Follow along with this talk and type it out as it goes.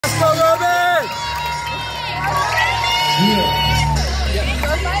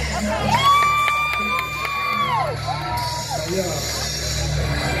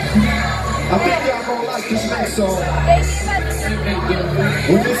I think y'all gonna like this next song.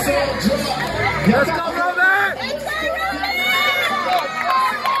 When this song drop, let's go, Robert!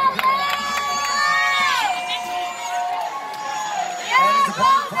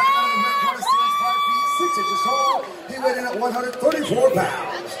 He weighed in at 134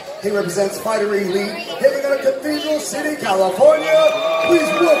 pounds. He represents Fighter Elite, living in Cathedral City, California. Please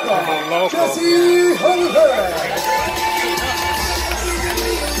welcome Jesse Oliver.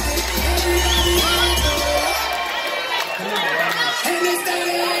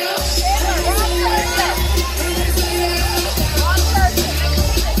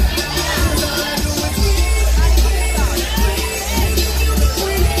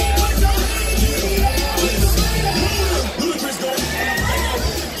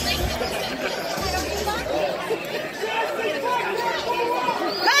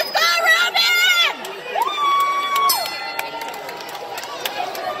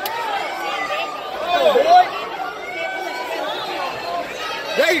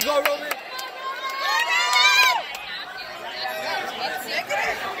 There you go, Roman.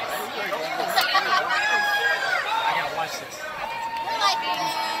 I gotta watch this.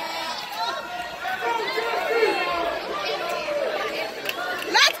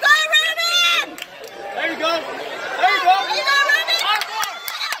 Let's go, Roman! There you go. There you go. There you go, Roman!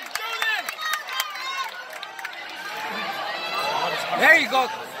 There you go.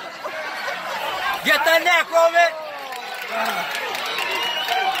 Get that neck, Roman.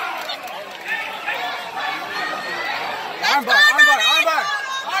 Armbar, armbar, armbar,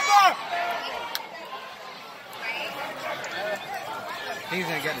 armbar! He's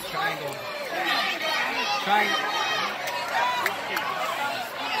gonna get a triangle. Triangle.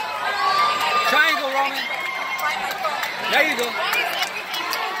 Triangle, Roman. There you go.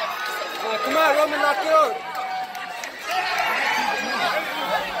 Come on, Roman, knock it out.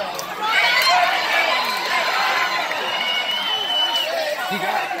 He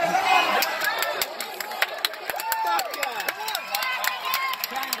got it.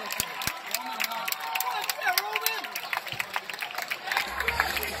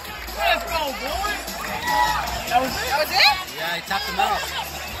 That was it? Yeah, he tapped him out.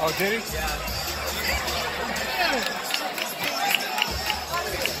 Oh, did he? Yeah.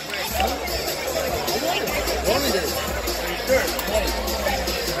 Roman did.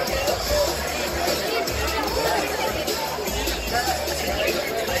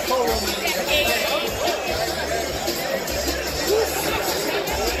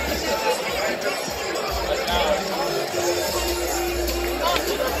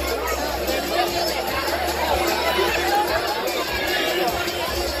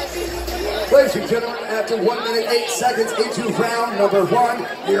 Ladies and gentlemen, after 1 minute 8 seconds into round number 1,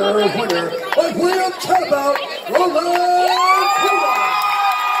 your winner, like we have talked about, Roman Puga.